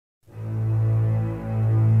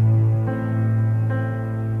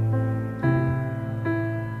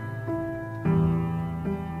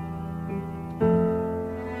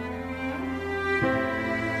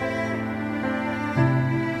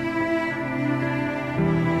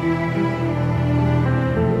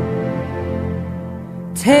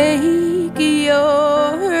Take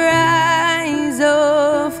your eyes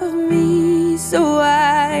off of me so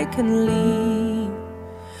I can leave.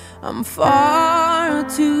 I'm far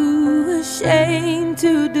too ashamed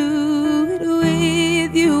to do it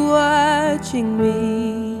with you watching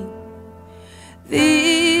me.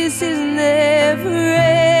 This is never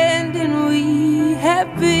ending, we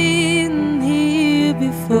have been here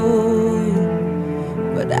before.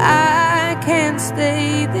 But I can't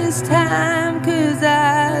stay this time, 'cause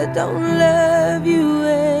I don't love you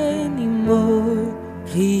anymore.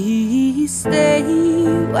 Please stay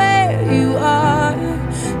where you are,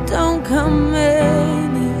 don't come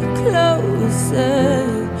any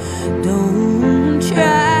closer. Don't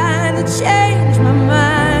try to change my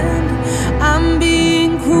mind, I'm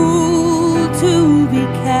being cruel to be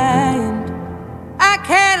kind. I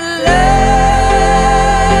can't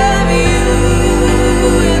love you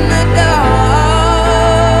in the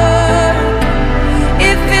dark.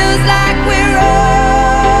 It feels like we're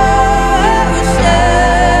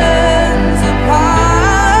oceans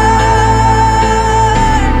apart.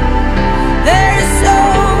 There's so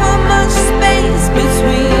much space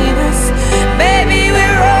between us. Baby,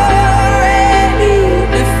 we're already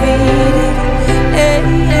defeated.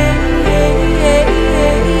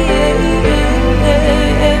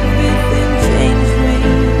 Everything changed me.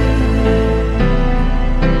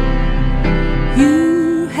 You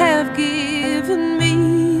have given me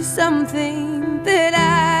something that I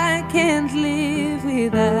can't live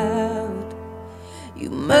without. You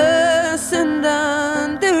mustn't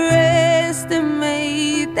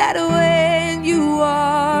underestimate that way.